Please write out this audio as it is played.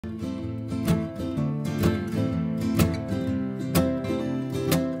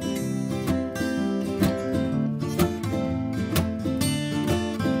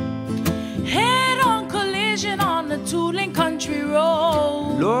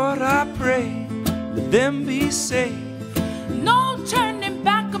pray, let them be safe. No turning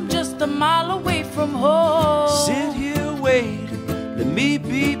back, I'm just a mile away from home. Sit here, wait, let me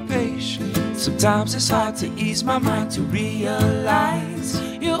be patient. Sometimes it's hard to ease my mind to realize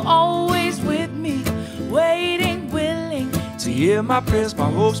you're always with me, waiting, willing to hear my prayers, my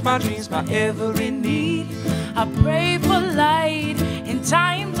hopes, my dreams, my every need. I pray for light in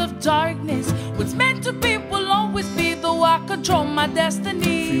times of darkness. What's meant to be will always be, though I control my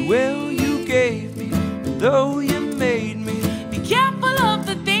destiny. Free will you gave me, though you made me. Be careful of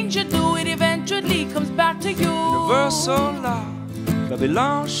the things you do, it eventually comes back to you. Universal law,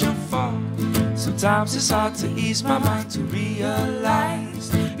 Babylon shall fall. Sometimes it's hard to ease my mind to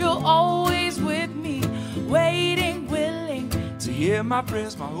realize you're always with me, waiting, willing to hear my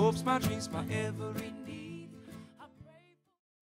prayers, my hopes, my dreams, my every need.